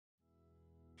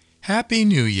Happy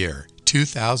New Year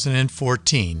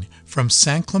 2014 from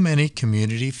San Clemente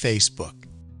Community Facebook.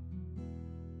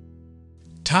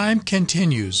 Time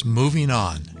continues moving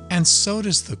on, and so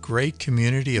does the great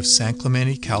community of San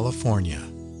Clemente, California.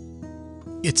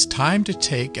 It's time to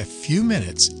take a few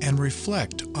minutes and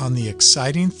reflect on the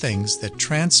exciting things that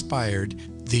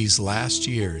transpired these last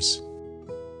years,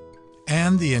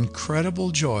 and the incredible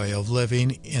joy of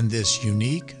living in this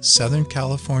unique Southern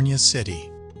California city.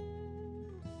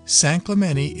 San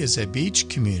Clemente is a beach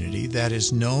community that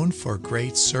is known for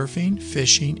great surfing,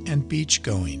 fishing, and beach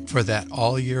going for that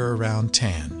all-year-round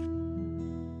tan.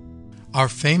 Our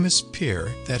famous pier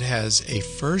that has a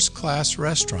first-class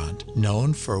restaurant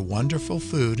known for wonderful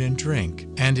food and drink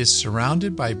and is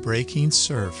surrounded by breaking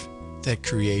surf that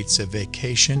creates a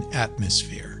vacation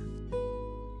atmosphere.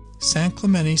 San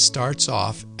Clemente starts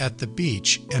off at the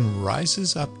beach and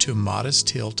rises up to modest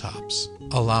hilltops,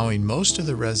 allowing most of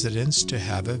the residents to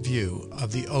have a view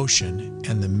of the ocean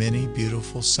and the many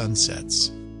beautiful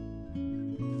sunsets.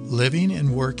 Living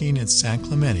and working in San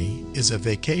Clemente is a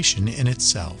vacation in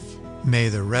itself. May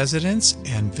the residents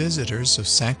and visitors of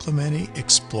San Clemente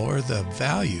explore the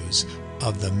values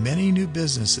of the many new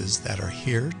businesses that are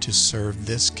here to serve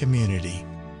this community.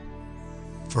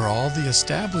 For all the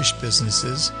established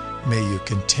businesses, may you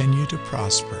continue to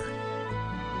prosper.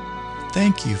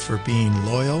 Thank you for being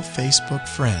loyal Facebook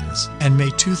friends, and may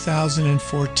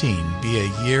 2014 be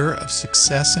a year of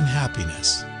success and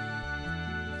happiness.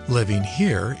 Living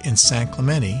here in San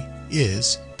Clemente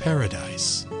is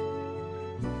paradise.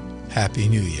 Happy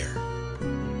New Year.